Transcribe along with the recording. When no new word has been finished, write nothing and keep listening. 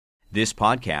This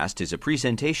podcast is a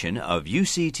presentation of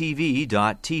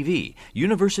UCTV.tv,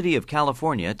 University of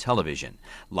California Television.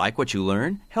 Like what you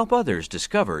learn? Help others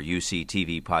discover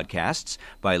UCTV podcasts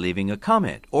by leaving a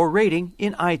comment or rating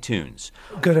in iTunes.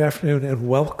 Good afternoon and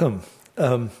welcome.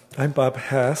 I'm Bob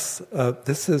Hass.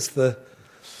 This is the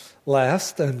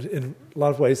last and in a lot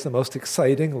of ways the most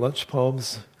exciting lunch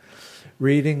poems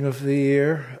reading of the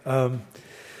year.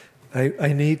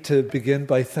 I need to begin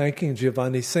by thanking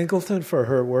Giovanni Singleton for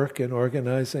her work in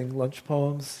organizing lunch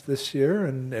poems this year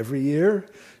and every year.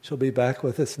 She'll be back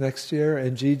with us next year.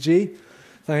 And Gigi,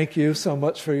 thank you so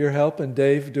much for your help, and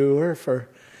Dave Dewar for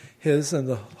his and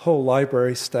the whole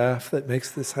library staff that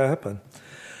makes this happen.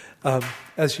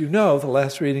 As you know, the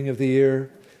last reading of the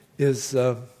year is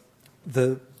the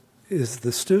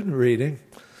student reading.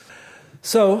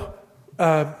 So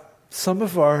some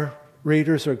of our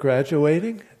readers are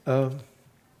graduating.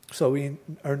 So we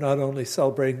are not only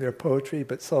celebrating their poetry,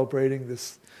 but celebrating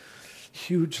this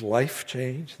huge life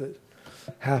change that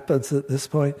happens at this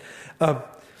point. And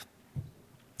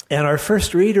our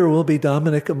first reader will be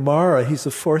Dominic Amara. He's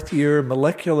a fourth-year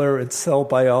molecular and cell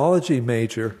biology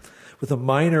major with a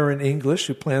minor in English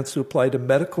who plans to apply to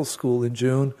medical school in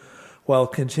June while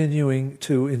continuing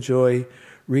to enjoy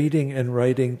reading and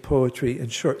writing poetry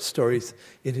and short stories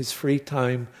in his free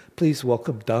time. Please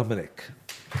welcome Dominic.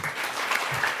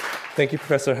 Thank you,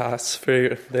 Professor Haas,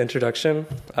 for the introduction.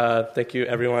 Thank you,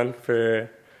 everyone, for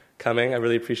coming. I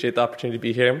really appreciate the opportunity to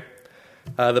be here.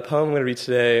 The poem I'm going to read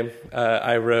today,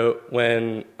 I wrote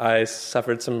when I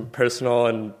suffered some personal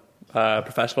and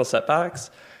professional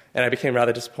setbacks, and I became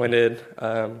rather disappointed.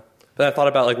 But I thought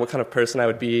about what kind of person I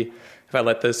would be if I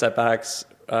let those setbacks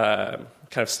kind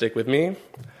of stick with me.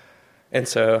 And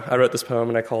so I wrote this poem,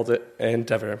 and I called it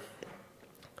Endeavor.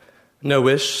 No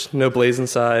wish, no blaze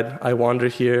inside, I wander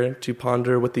here to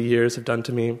ponder what the years have done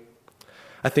to me.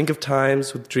 I think of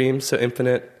times with dreams so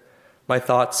infinite, my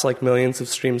thoughts like millions of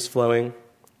streams flowing.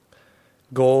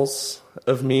 Goals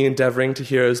of me endeavoring to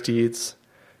heroes' deeds,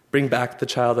 bring back the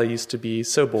child I used to be,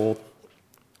 so bold.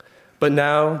 But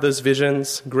now those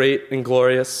visions, great and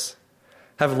glorious,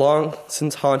 have long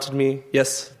since haunted me,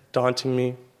 yes, daunting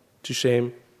me to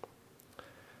shame.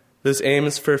 Those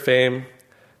aims for fame,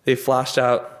 they flashed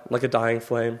out like a dying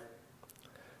flame.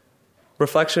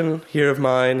 Reflection here of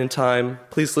mine in time,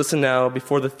 please listen now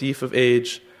before the thief of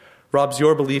age robs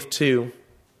your belief too,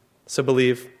 so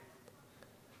believe.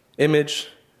 Image,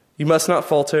 you must not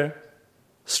falter,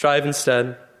 strive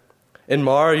instead, and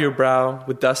mar your brow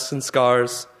with dust and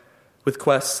scars, with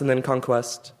quest and then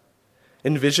conquest.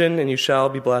 Envision and you shall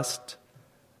be blessed.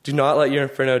 Do not let your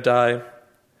inferno die,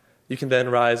 you can then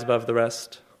rise above the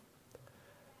rest.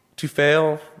 To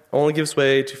fail only gives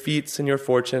way to feats in your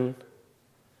fortune.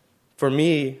 For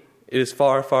me, it is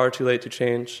far, far too late to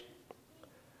change.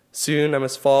 Soon I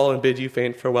must fall and bid you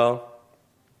faint farewell,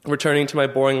 returning to my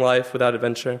boring life without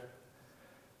adventure.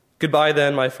 Goodbye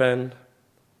then, my friend,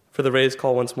 for the rays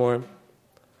call once more,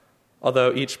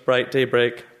 although each bright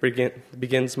daybreak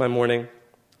begins my morning,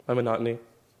 my monotony.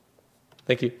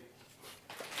 Thank you.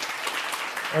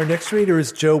 Our next reader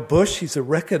is Joe Bush. He's a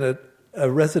resident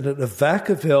of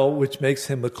Vacaville, which makes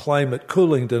him a climate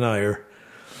cooling denier.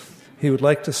 He would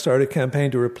like to start a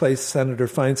campaign to replace Senator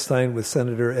Feinstein with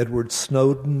Senator Edward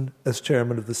Snowden as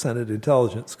chairman of the Senate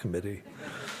Intelligence Committee.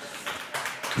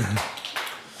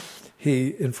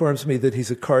 He informs me that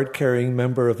he's a card-carrying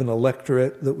member of an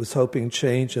electorate that was hoping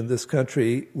change in this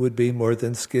country would be more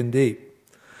than skin deep.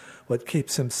 What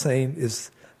keeps him sane is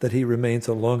that he remains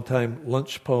a longtime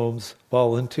lunch poems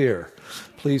volunteer.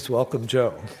 Please welcome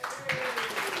Joe.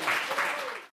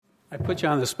 I put you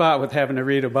on the spot with having to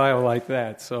read a bio like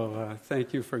that, so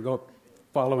thank you for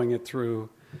following it through.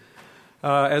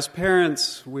 As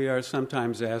parents, we are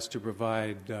sometimes asked to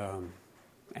provide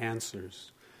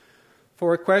answers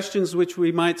for questions which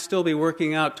we might still be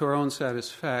working out to our own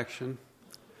satisfaction,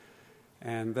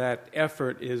 and that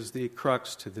effort is the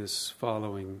crux to this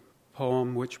following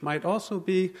poem, which might also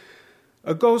be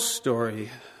a ghost story.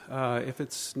 If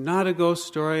it's not a ghost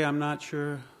story, I'm not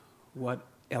sure what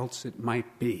else it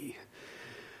might be.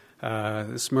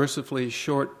 This mercifully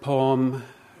short poem,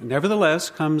 nevertheless,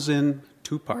 comes in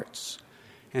two parts,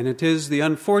 and it is the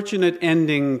unfortunate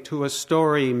ending to a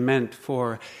story meant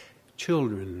for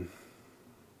children.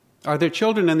 Are there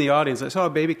children in the audience? I saw a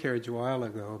baby carriage a while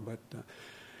ago, but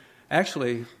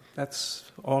actually, that's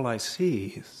all I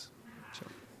see.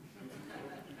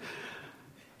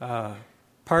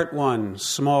 Part 1,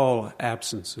 Small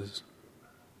Absences.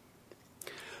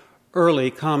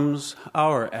 Early comes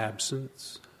our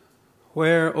absence.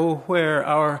 Where, oh, where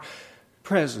our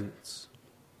presence?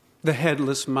 The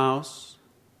headless mouse,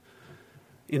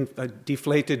 in a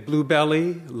deflated blue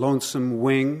belly, lonesome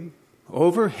wing.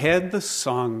 Overhead the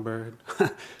songbird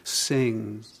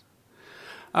sings.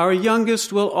 Our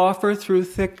youngest will offer through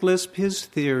thick lisp his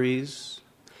theories.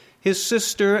 His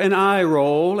sister and I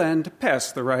roll and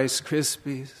pass the Rice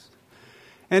Krispies.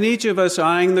 And each of us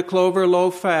eyeing the clover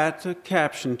low-fat, a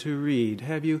caption to read.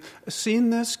 Have you seen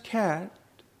this cat?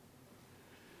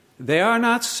 They are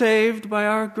not saved by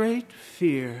our great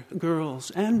fear.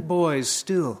 Girls and boys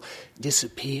still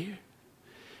disappear.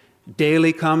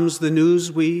 Daily comes the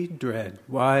news we dread.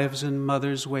 Wives and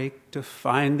mothers wake to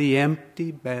find the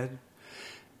empty bed.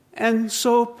 And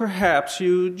so perhaps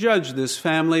you judge this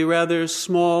family rather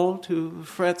small to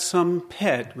fret some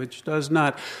pet which does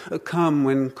not come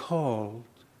when called.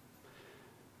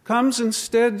 Comes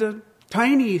instead a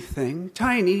tiny thing,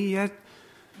 tiny yet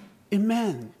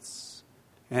immense.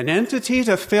 An entity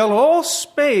to fill all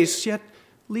space, yet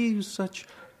leaves such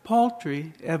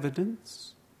paltry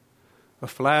evidence. A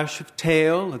flash of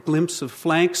tail, a glimpse of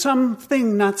flank,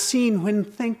 something not seen when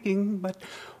thinking, but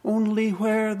only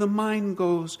where the mind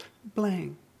goes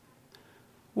blank.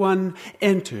 One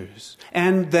enters,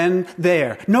 and then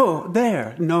there. No,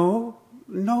 there. No,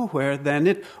 nowhere then.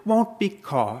 It won't be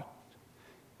caught.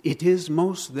 It is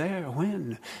most there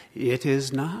when it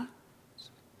is not.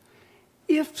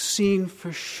 If seen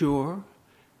for sure,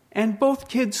 and both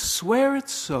kids swear it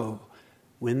so,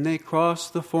 when they cross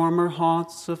the former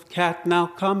haunts of cat now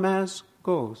come as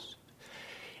ghost,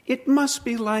 it must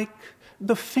be like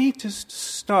the faintest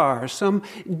star, some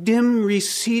dim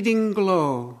receding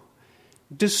glow,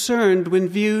 discerned when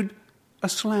viewed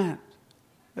aslant,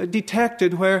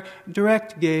 detected where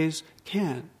direct gaze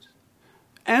can't.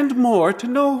 And more, to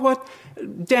know what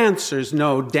dancers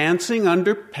know, dancing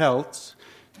under pelts,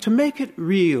 to make it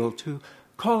real, to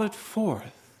call it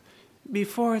forth.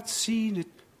 Before it's seen, it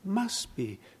must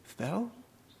be felt.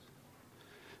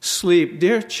 Sleep,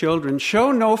 dear children,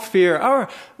 show no fear. Our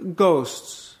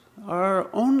ghosts are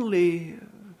only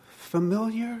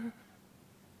familiar.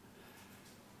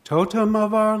 Totem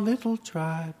of our little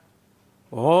tribe,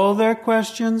 all their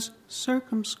questions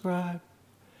circumscribe.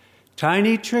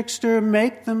 Tiny trickster,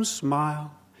 make them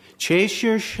smile. Chase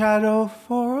your shadow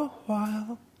for a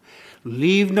while.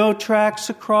 Leave no tracks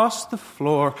across the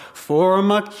floor. Form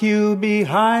a queue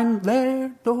behind their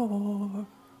door.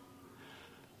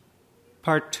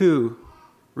 Part 2,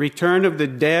 Return of the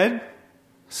Dead.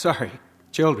 Sorry,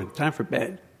 children, time for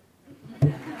bed.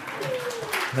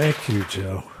 Thank you,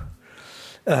 Joe.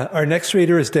 Our next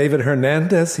reader is David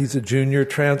Hernandez. He's a junior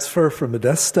transfer from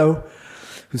Modesto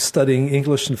who's studying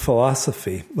English and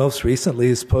philosophy. Most recently,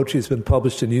 his poetry has been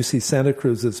published in UC Santa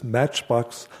Cruz's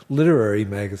Matchbox Literary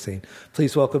Magazine.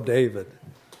 Please welcome David.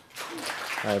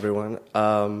 Hi, everyone.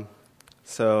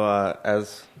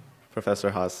 As Professor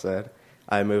Haas said,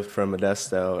 I moved from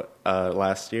Modesto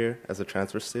last year as a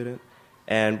transfer student.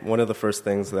 And one of the first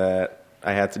things that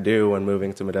I had to do when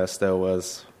moving to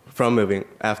Modesto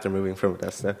after moving from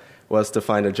Modesto was to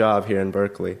find a job here in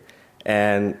Berkeley.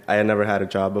 And I had never had a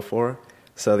job before.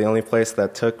 So the only place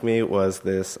that took me was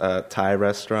this Thai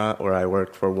restaurant where I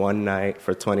worked for one night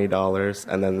for $20,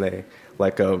 and then they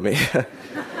let go of me.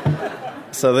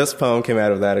 So this poem came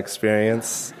out of that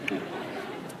experience,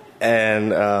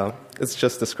 and it's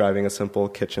just describing a simple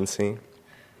kitchen scene.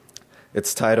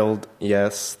 It's titled,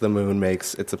 Yes, the Moon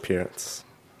Makes Its Appearance.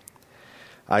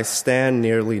 I stand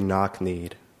nearly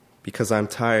knock-kneed because I'm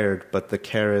tired, but the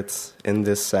carrots in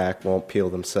this sack won't peel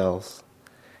themselves.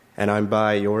 And I'm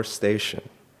by your station,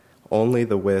 only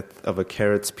the width of a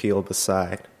carrot's peel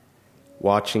beside,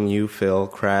 watching you fill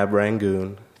crab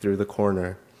rangoon through the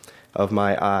corner of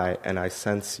my eye, and I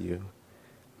sense you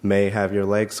may have your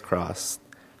legs crossed,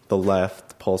 the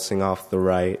left pulsing off the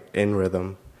right in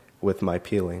rhythm with my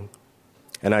peeling.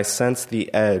 And I sense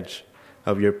the edge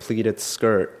of your pleated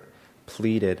skirt,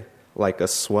 pleated like a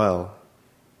swell,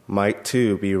 might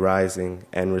too be rising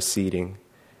and receding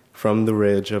from the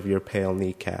ridge of your pale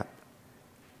kneecap,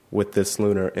 with this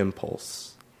lunar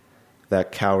impulse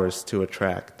that cowers to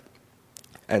attract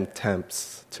and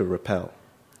tempts to repel.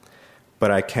 But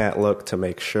I can't look to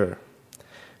make sure,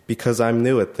 because I'm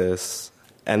new at this,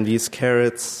 and these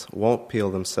carrots won't peel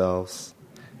themselves,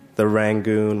 the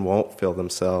rangoon won't fill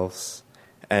themselves,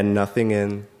 and nothing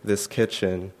in this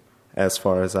kitchen, as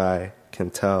far as I can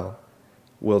tell,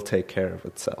 will take care of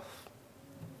itself.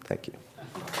 Thank you.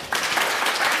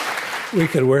 We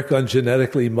could work on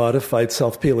genetically modified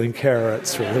self-peeling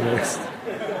carrots for the next.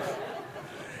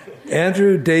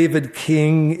 Andrew David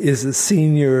King is a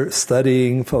senior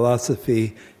studying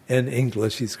philosophy and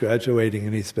English. He's graduating,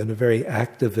 and he's been a very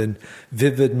active and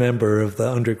vivid member of the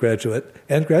undergraduate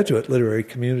and graduate literary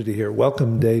community here.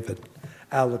 Welcome, David.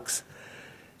 Alex.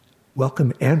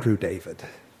 Welcome, Andrew David.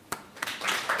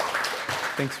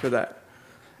 Thanks for that.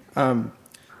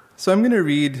 So I'm going to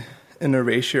read an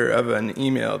erasure of an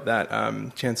email that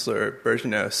Chancellor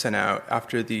Birgeneau sent out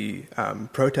after the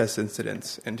protest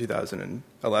incidents in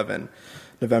 2011,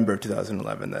 November of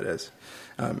 2011, that is.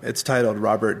 It's titled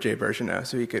Robert J. Birgeneau,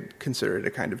 so he could consider it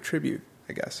a kind of tribute,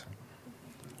 I guess.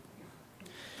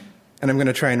 And I'm going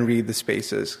to try and read the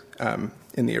spaces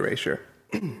in the erasure.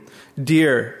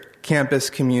 Dear campus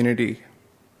community,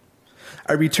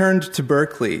 I returned to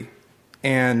Berkeley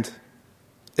and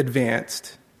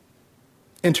advanced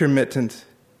intermittent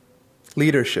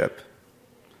leadership.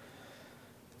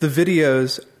 The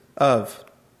videos of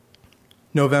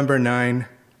November 9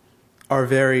 are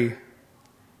very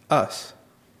us.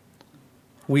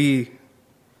 We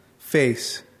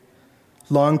face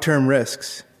long-term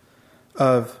risks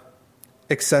of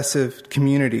excessive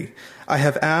community. I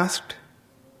have asked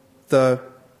the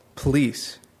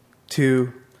police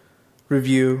to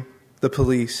review the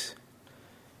police,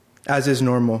 as is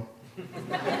normal.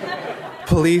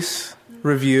 Police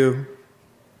review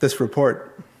this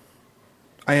report.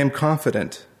 I am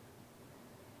confident.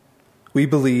 We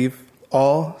believe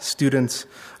all students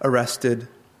arrested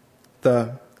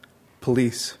the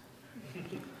police.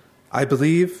 I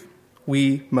believe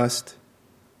we must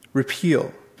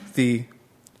repeal the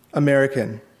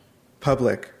American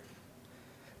public.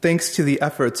 Thanks to the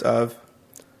efforts of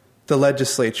the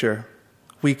legislature,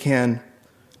 we can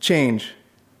change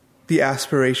the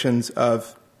aspirations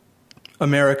of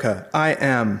America. I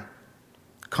am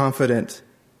confident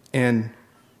in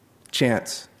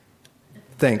chance.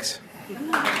 Thanks.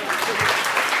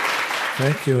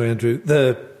 Thank you, Andrew.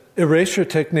 The erasure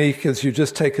technique is you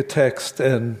just take a text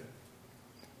and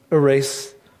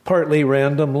erase partly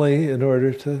randomly in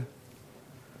order to...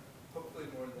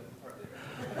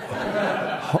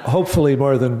 Hopefully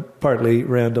more than partly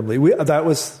randomly. That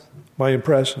was my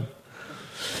impression.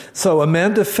 So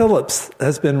Amanda Phillips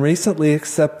has been recently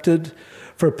accepted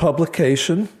for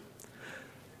publication.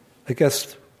 I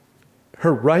guess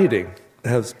her writing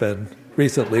has been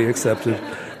recently accepted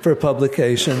for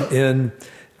publication in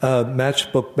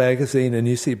Matchbook Magazine and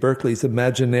UC Berkeley's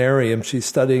Imaginarium. She's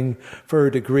studying for her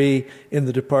degree in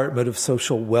the Department of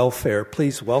Social Welfare.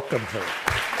 Please welcome her.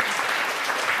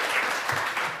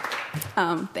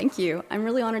 Thank you. I'm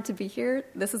really honored to be here.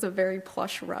 This is a very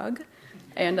plush rug,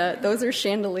 and those are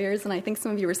chandeliers, and I think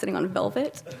some of you are sitting on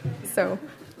velvet. So,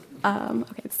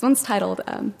 okay, this one's titled,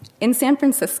 In San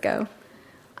Francisco,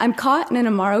 I'm caught in an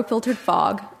Amaro-filtered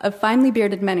fog of finely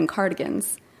bearded men in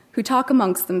cardigans who talk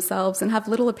amongst themselves and have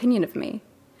little opinion of me.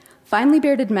 Finely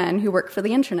bearded men who work for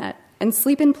the internet and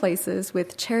sleep in places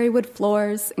with cherrywood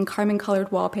floors and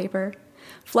carmine-colored wallpaper,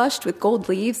 flushed with gold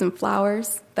leaves and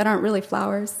flowers that aren't really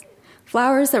flowers.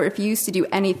 Flowers that refuse to do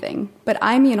anything, but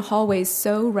eye me in hallways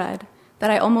so red that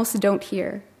I almost don't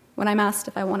hear when I'm asked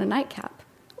if I want a nightcap,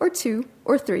 or 2,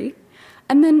 or 3,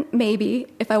 and then maybe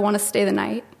if I want to stay the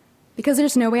night, because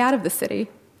there's no way out of the city.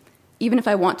 Even if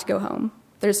I want to go home,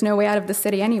 there's no way out of the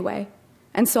city anyway,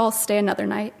 and so I'll stay another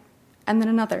night, and then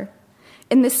another.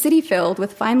 In this city filled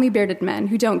with finely bearded men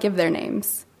who don't give their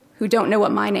names, who don't know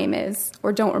what my name is,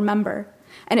 or don't remember,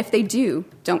 and if they do,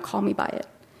 don't call me by it.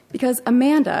 Because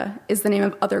Amanda is the name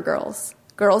of other girls,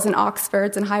 girls in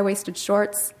Oxfords and high-waisted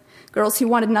shorts, girls who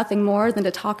wanted nothing more than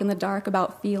to talk in the dark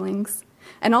about feelings.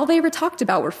 And all they ever talked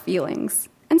about were feelings.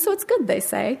 And so it's good, they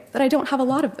say, that I don't have a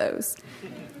lot of those.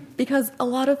 Because a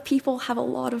lot of people have a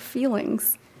lot of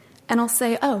feelings. And I'll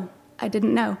say, oh, I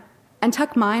didn't know. And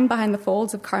tuck mine behind the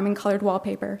folds of carmine-colored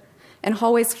wallpaper, and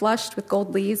hallways flushed with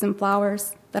gold leaves and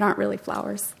flowers that aren't really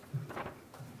flowers.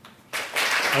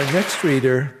 Our next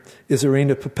reader is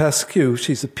Irina Popescu.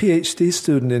 She's a PhD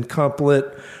student in Comp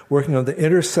Lit, working on the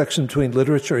intersection between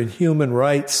literature and human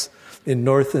rights in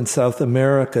North and South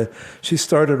America. She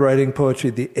started writing poetry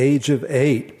at the age of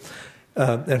 8,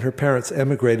 and her parents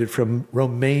emigrated from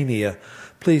Romania.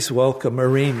 Please welcome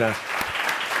Irina.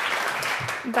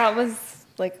 That was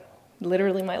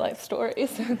literally my life story,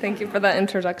 so thank you for that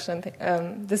introduction.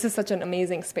 This is such an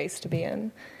amazing space to be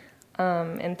in.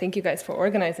 And thank you guys for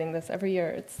organizing this every year.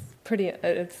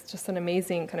 It's just an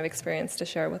amazing kind of experience to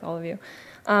share with all of you.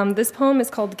 This poem is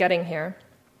called Getting Here.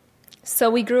 So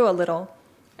we grew a little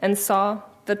and saw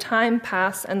the time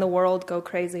pass and the world go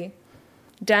crazy,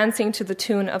 dancing to the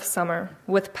tune of summer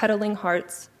with pedaling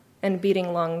hearts and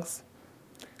beating lungs,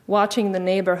 watching the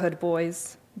neighborhood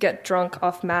boys get drunk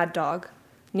off Mad Dog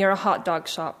near a hot dog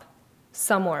shop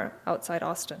somewhere outside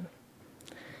Austin.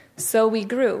 So we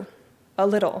grew a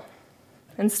little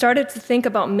and started to think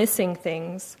about missing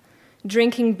things,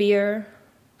 drinking beer,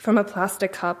 from a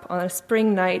plastic cup on a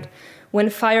spring night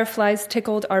when fireflies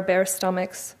tickled our bare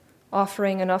stomachs,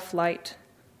 offering enough light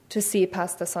to see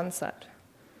past the sunset.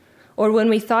 Or when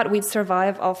we thought we'd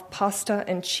survive off pasta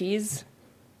and cheese,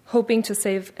 hoping to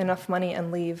save enough money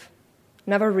and leave,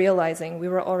 never realizing we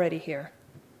were already here.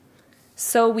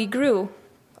 So we grew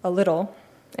a little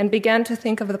and began to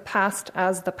think of the past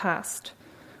as the past,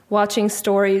 watching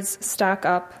stories stack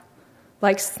up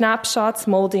like snapshots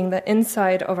molding the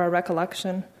inside of our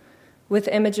recollection, with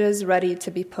images ready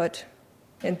to be put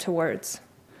into words.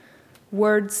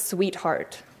 Words,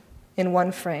 sweetheart, in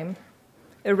one frame,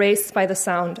 erased by the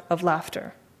sound of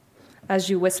laughter, as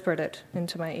you whispered it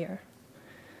into my ear.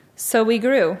 So we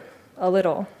grew a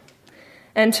little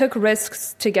and took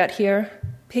risks to get here,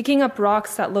 picking up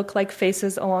rocks that looked like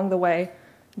faces along the way,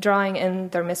 drawing in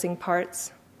their missing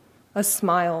parts, a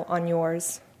smile on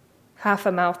yours, half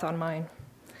a mouth on mine.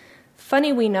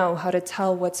 Funny we know how to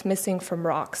tell what's missing from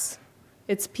rocks.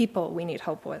 It's people we need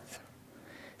help with.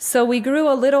 So we grew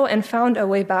a little and found a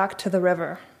way back to the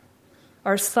river,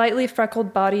 our slightly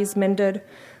freckled bodies mended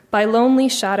by lonely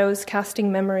shadows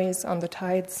casting memories on the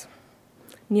tides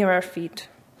near our feet,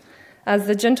 as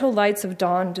the gentle lights of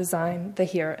dawn design the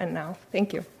here and now.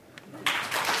 Thank you.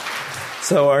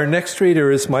 So our next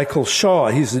reader is Michael Shaw.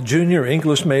 He's a junior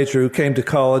English major who came to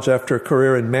college after a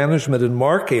career in management and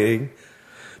marketing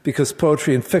because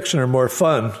poetry and fiction are more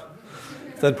fun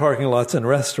than parking lots and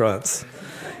restaurants.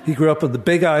 He grew up on the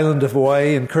Big Island of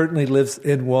Hawaii and currently lives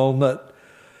in Walnut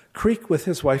Creek with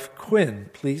his wife, Quinn.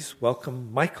 Please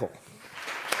welcome Michael.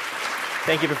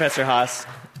 Thank you, Professor Haas.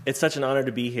 It's such an honor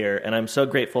to be here, and I'm so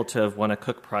grateful to have won a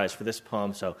Cook Prize for this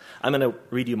poem. So I'm going to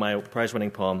read you my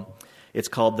prize-winning poem. It's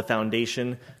called The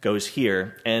Foundation Goes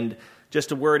Here. And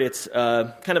just a word, it's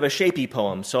kind of a shapy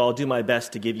poem, so I'll do my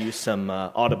best to give you some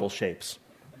audible shapes.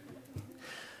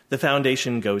 The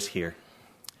foundation goes here.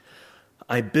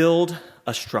 I build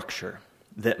a structure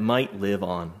that might live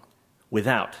on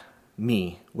without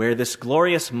me, where this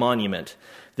glorious monument,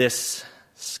 this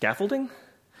scaffolding,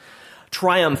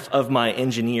 triumph of my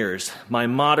engineers, my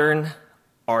modern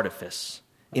artifice,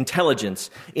 intelligence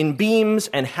in beams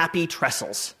and happy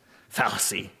trestles,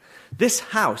 fallacy. This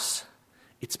house,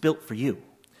 it's built for you,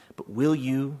 but will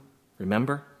you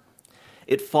remember?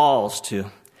 It falls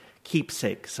to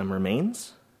keepsake some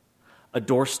remains, a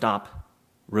doorstop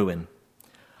ruin.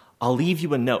 I'll leave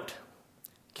you a note,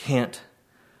 can't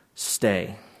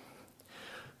stay.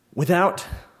 Without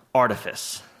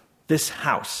artifice, this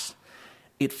house,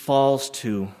 it falls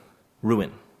to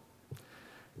ruin.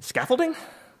 Scaffolding?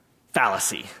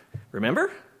 Fallacy.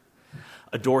 Remember?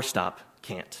 A doorstop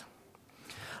can't.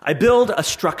 I build a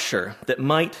structure that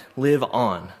might live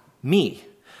on, me,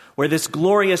 where this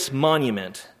glorious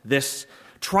monument, this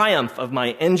triumph of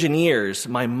my engineers,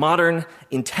 my modern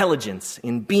intelligence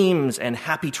in beams and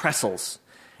happy trestles,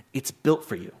 it's built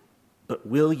for you. But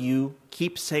will you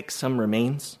keepsake some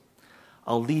remains?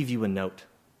 I'll leave you a note.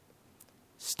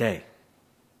 Stay.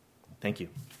 Thank you.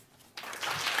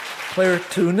 Claire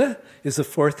Tuna is a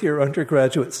fourth-year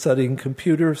undergraduate studying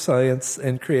computer science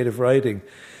and creative writing.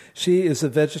 She is a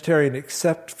vegetarian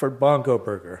except for Bongo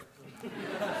Burger.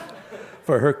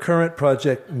 For her current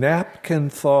project, Napkin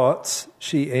Thoughts,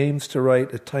 she aims to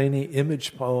write a tiny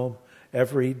image poem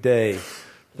every day.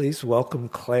 Please welcome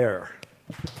Claire.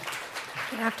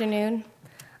 Good afternoon.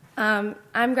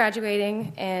 I'm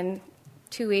graduating in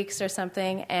 2 weeks or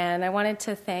something, and I wanted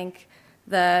to thank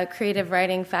the creative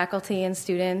writing faculty and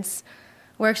students.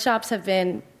 Workshops have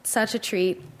been such a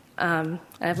treat, and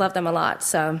I've loved them a lot.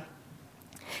 So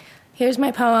here's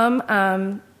my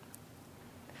poem.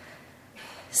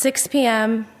 6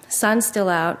 p.m., sun still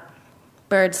out,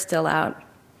 birds still out.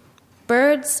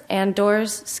 Birds and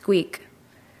doors squeak.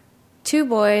 2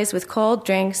 boys with cold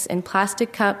drinks in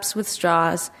plastic cups with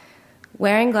straws,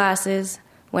 wearing glasses,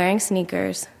 wearing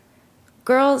sneakers.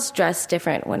 Girls dress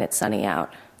different when it's sunny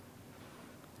out.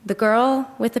 The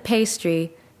girl with the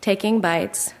pastry, taking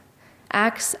bites,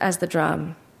 acts as the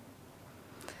drum.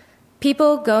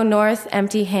 People go north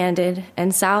empty-handed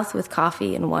and south with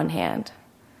coffee in one hand.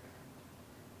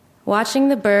 Watching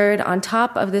the bird on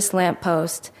top of this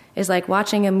lamppost is like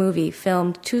watching a movie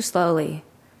filmed too slowly,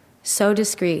 so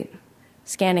discreet,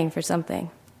 scanning for something.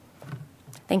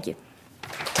 Thank you.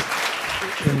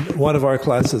 In one of our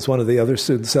classes, one of the other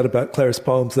students said about Claire's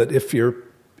poems that if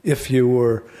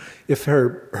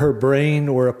her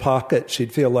brain were a pocket,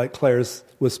 she'd feel like Claire's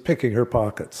was picking her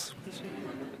pockets.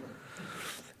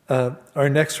 Our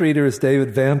next reader is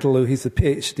David Vandeloo. He's a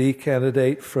PhD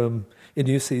candidate in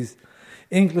UC's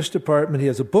English department. He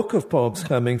has a book of poems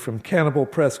coming from Cannibal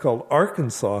Press called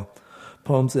Arkansas,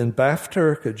 poems in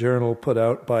Bafturk, a journal put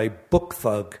out by Book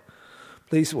Thug.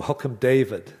 Please welcome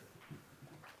David.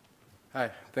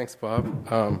 Hi, thanks,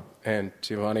 Bob, and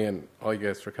Giovanni, and all you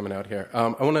guys for coming out here. I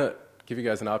want to give you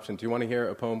guys an option. Do you want to hear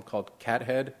a poem called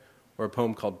Cathead or a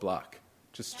poem called Block?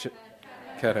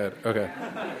 Cathead, okay.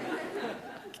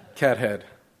 Cathead.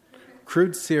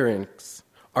 Crude syrinx,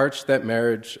 arch that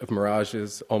marriage of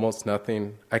mirages, almost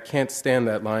nothing. I can't stand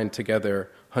that line together,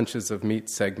 hunches of meat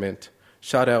segment,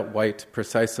 shot out white,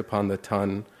 precise upon the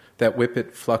ton, that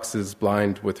whippet fluxes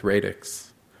blind with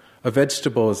radix. A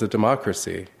vegetable is a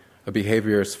democracy, a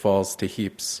behaviorist falls to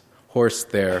heaps, horse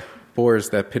there, bores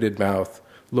that pitted mouth,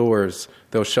 lures,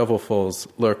 though shovelfuls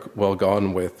lurk well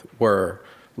gone with, were,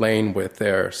 lain with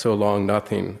there, so long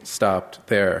nothing, stopped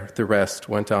there, the rest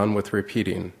went on with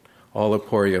repeating, all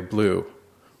aporia blue,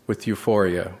 with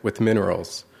euphoria, with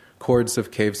minerals, chords of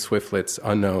cave swiftlets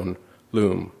unknown,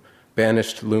 loom,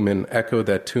 banished lumen echo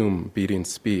that tomb beating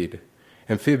speed,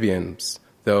 amphibians,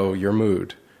 though your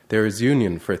mood, there is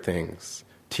union for things,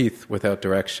 teeth without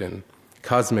direction,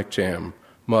 cosmic jam,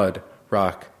 mud,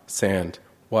 rock, sand,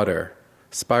 water,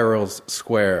 spirals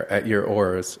square at your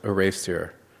oars,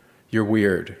 erasure, your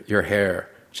weird, your hair,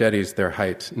 jetties their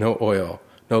height, no oil,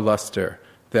 no luster,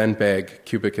 then beg,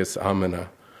 cubicus omnia,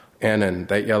 anon,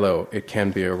 that yellow, it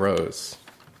can be a rose.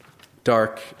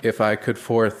 Dark, if I could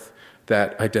forth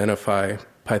that identify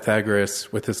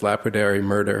Pythagoras with his lapidary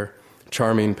murder,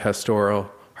 charming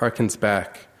pastoral, harkens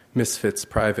back, misfits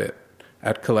private,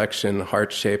 at collection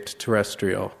heart-shaped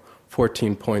terrestrial,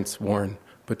 14 points worn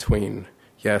between,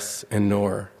 yes and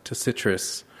nor, to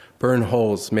citrus, burn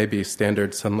holes may be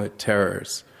standard sunlit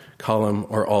terrors, column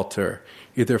or altar,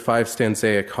 either 5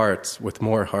 stanzaic hearts with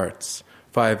more hearts,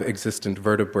 5 existent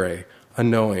vertebrae,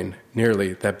 unknowing,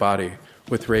 nearly that body,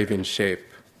 with raving shape.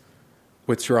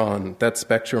 Withdrawn, that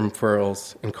spectrum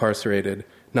furls, incarcerated,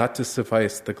 not to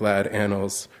suffice the glad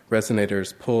annals,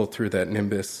 resonators pull through that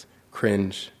nimbus,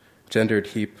 cringe, gendered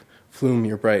heap, flume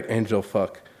your bright angel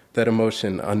fuck, that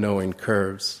emotion unknowing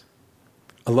curves.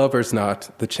 A lover's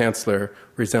knot, the chancellor,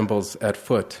 resembles at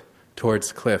foot,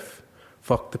 towards cliff,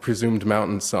 fuck the presumed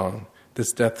mountain song,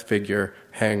 this death figure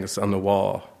hangs on the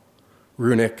wall.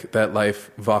 Runic, that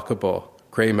life, vocable,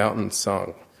 gray mountain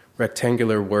song,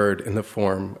 rectangular word in the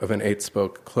form of an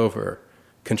 8-spoke clover,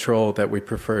 control that we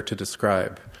prefer to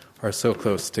describe, are so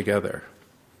close together.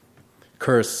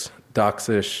 Curse,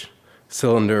 doxish,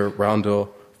 cylinder,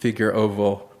 roundel, figure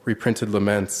oval, reprinted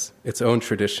laments, its own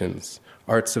traditions,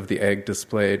 arts of the egg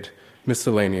displayed,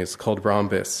 miscellaneous called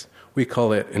rhombus. We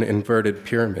call it an inverted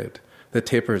pyramid. The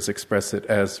tapers express it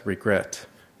as regret,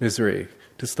 misery,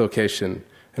 dislocation,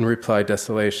 and reply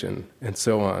desolation, and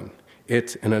so on.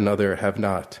 It and another have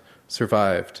not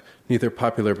survived, neither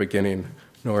popular beginning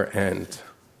nor end.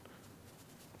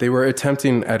 They were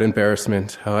attempting at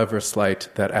embarrassment, however slight,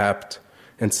 that apt,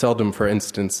 and seldom, for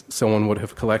instance, someone would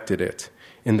have collected it,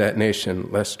 in that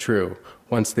nation less true,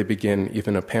 once they begin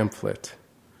even a pamphlet.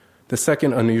 The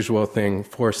second unusual thing,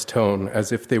 forced tone,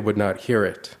 as if they would not hear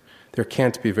it. There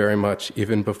can't be very much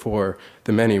even before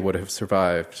the many would have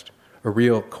survived. A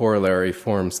real corollary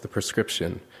forms the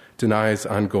prescription, denies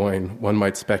ongoing, one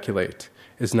might speculate,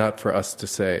 is not for us to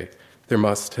say. There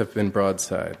must have been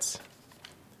broadsides.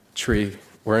 Tree,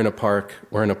 we're in a park,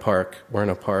 we're in a park, we're in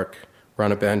a park. We're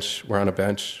on a bench, we're on a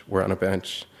bench, we're on a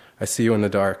bench. I see you in the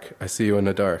dark, I see you in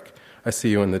the dark, I see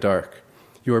you in the dark.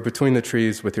 You are between the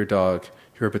trees with your dog.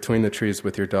 You are between the trees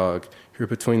with your dog. You are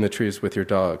between the trees with your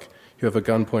dog. You have a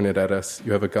gun pointed at us.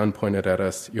 You have a gun pointed at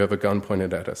us. You have a gun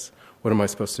pointed at us. What am I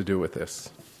supposed to do with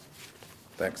this?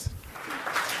 Thanks.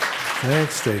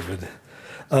 Thanks, David.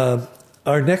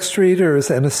 Our next reader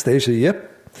is Anastasia Yip.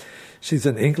 She's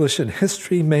an English and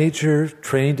history major,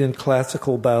 trained in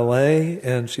classical ballet,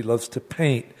 and she loves to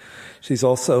paint. She's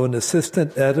also an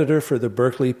assistant editor for the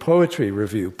Berkeley Poetry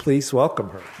Review. Please welcome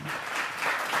her.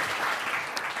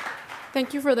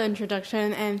 Thank you for the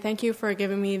introduction, and thank you for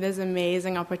giving me this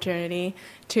amazing opportunity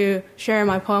to share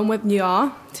my poem with you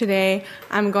all. Today,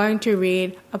 I'm going to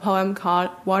read a poem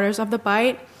called Waters of the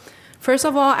Bight. First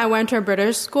of all, I went to a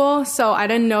British school, so I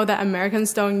didn't know that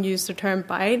Americans don't use the term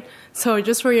bight. So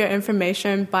just for your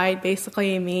information, bight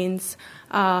basically means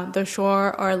the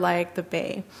shore or like the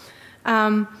bay.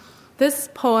 This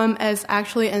poem is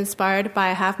actually inspired by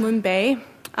Half Moon Bay.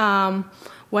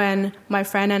 When my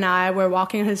friend and I were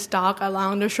walking his dog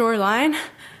along the shoreline.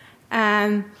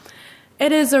 And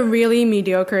it is a really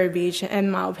mediocre beach,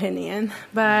 in my opinion.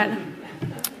 But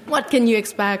what can you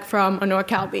expect from a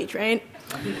NorCal beach, right?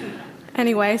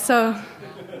 Anyway, so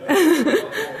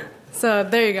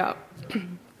there you go.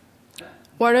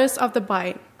 Waters of the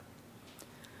Bight.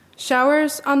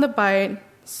 Showers on the Bight,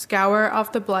 scour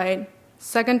off the blight,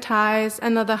 second ties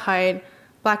another height,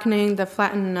 blackening the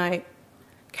flattened night.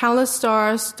 Countless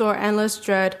stars store endless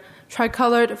dread,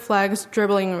 tricolored flags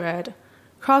dribbling red.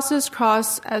 Crosses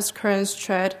cross as currents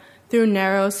tread, through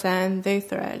narrow sand they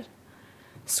thread.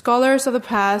 Scholars of the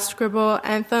past scribble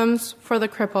anthems for the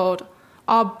crippled,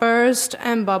 all burst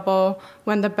and bubble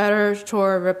when the better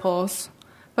shore ripples.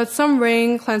 But some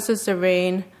rain cleanses the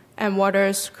rain, and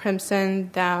waters crimson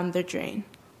down the drain.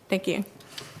 Thank you.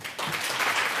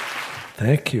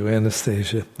 Thank you,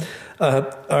 Anastasia.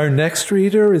 Our next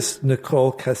reader is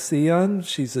Nicole Casillan.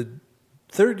 She's a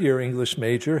third-year English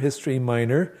major, history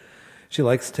minor. She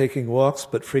likes taking walks,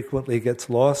 but frequently gets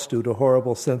lost due to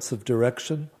horrible sense of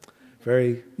direction.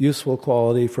 Very useful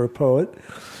quality for a poet.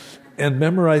 And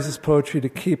memorizes poetry to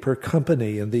keep her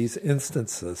company in these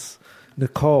instances.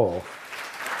 Nicole.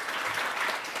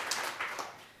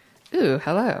 Ooh,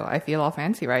 hello. I feel all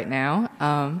fancy right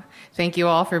now. Thank you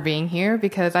all for being here,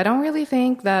 because I don't really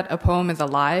think that a poem is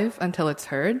alive until it's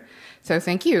heard. So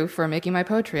thank you for making my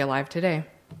poetry alive today.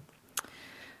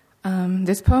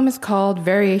 This poem is called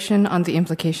Variation on the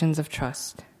Implications of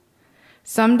Trust.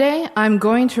 Someday I'm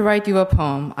going to write you a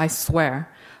poem, I swear.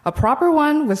 A proper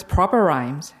one with proper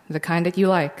rhymes, the kind that you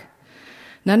like.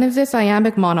 None of this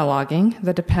iambic monologuing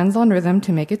that depends on rhythm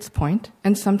to make its point,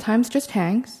 and sometimes just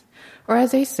hangs, or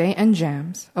as they say, and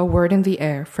jams, a word in the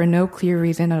air for no clear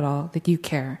reason at all that you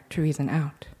care to reason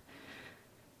out.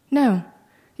 No,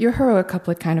 you're a heroic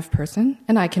couplet kind of person,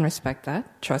 and I can respect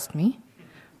that, trust me.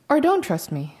 Or don't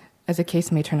trust me, as the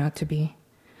case may turn out to be.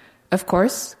 Of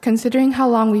course, considering how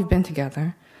long we've been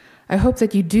together, I hope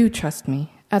that you do trust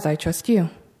me, as I trust you.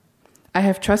 I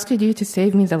have trusted you to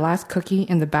save me the last cookie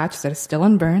in the batch that is still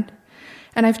unburned,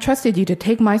 and I've trusted you to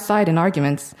take my side in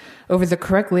arguments over the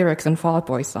correct lyrics in Fall Out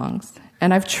Boy songs,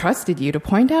 and I've trusted you to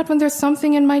point out when there's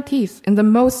something in my teeth in the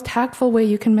most tactful way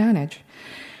you can manage.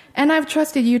 And I've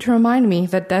trusted you to remind me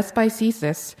that death by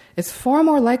thesis is far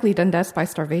more likely than death by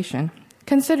starvation,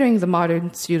 considering the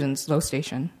modern student's low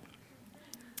station.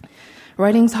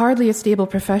 Writing's hardly a stable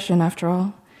profession, after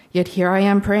all, yet here I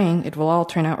am praying it will all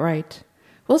turn out right.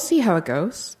 We'll see how it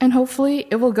goes, and hopefully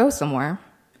it will go somewhere.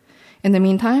 In the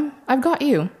meantime, I've got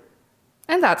you.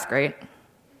 And that's great.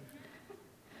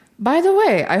 By the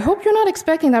way, I hope you're not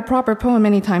expecting that proper poem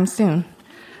anytime soon.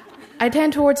 I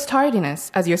tend towards tardiness,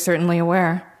 as you're certainly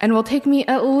aware, and will take me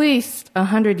at least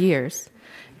 100 years.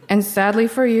 And sadly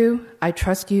for you, I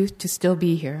trust you to still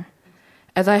be here,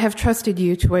 as I have trusted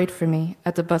you to wait for me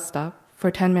at the bus stop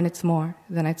for 10 minutes more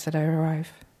than I'd said I'd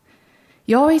arrive.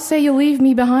 You always say you'll leave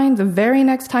me behind the very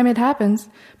next time it happens,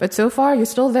 but so far you're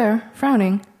still there,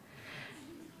 frowning.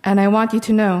 And I want you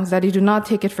to know that you do not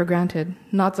take it for granted,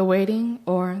 not the waiting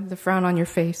or the frown on your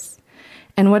face,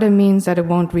 and what it means that it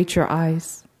won't reach your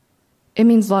eyes. It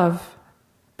means love,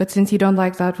 but since you don't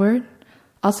like that word,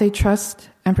 I'll say trust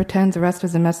and pretend the rest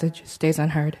of the message stays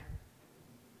unheard.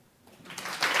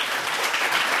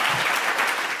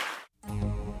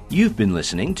 You've been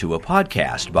listening to a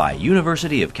podcast by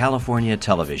University of California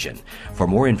Television. For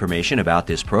more information about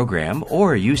this program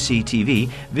or UCTV,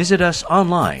 visit us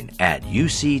online at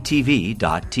uctv.tv.